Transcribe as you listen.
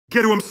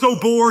Geto, I'm so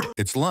bored.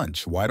 It's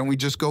lunch. Why don't we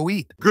just go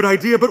eat? Good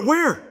idea, but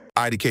where?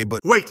 IDK,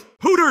 but... Wait,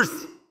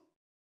 Hooters!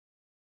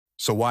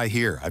 So why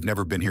here? I've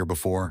never been here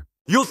before.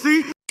 You'll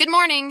see. Good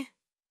morning.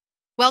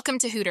 Welcome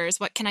to Hooters.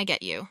 What can I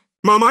get you?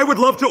 Mom, I would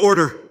love to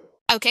order.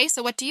 Okay,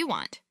 so what do you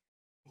want?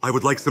 I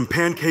would like some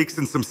pancakes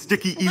and some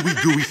sticky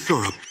iwi gooey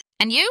syrup.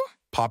 And you?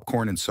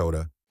 Popcorn and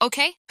soda.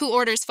 Okay, who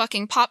orders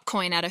fucking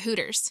popcorn at a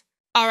Hooters?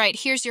 All right,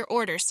 here's your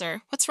order,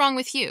 sir. What's wrong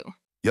with you?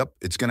 Yep,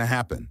 it's gonna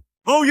happen.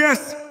 Oh,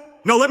 yes!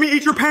 Now let me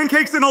eat your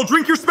pancakes and I'll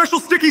drink your special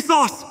sticky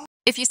sauce!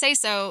 If you say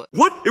so.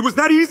 What? It was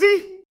that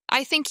easy?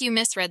 I think you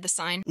misread the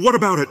sign. What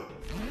about it?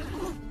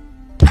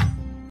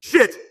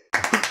 Shit!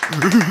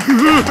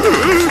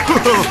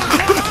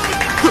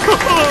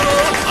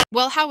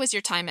 Well, how was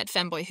your time at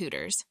Femboy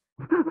Hooters?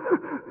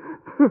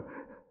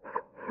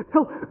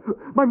 Tell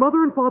my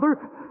mother and father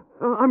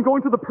I'm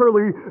going to the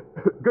pearly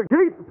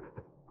gates.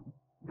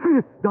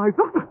 Guys.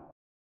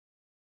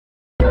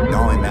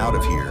 Now I'm out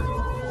of here.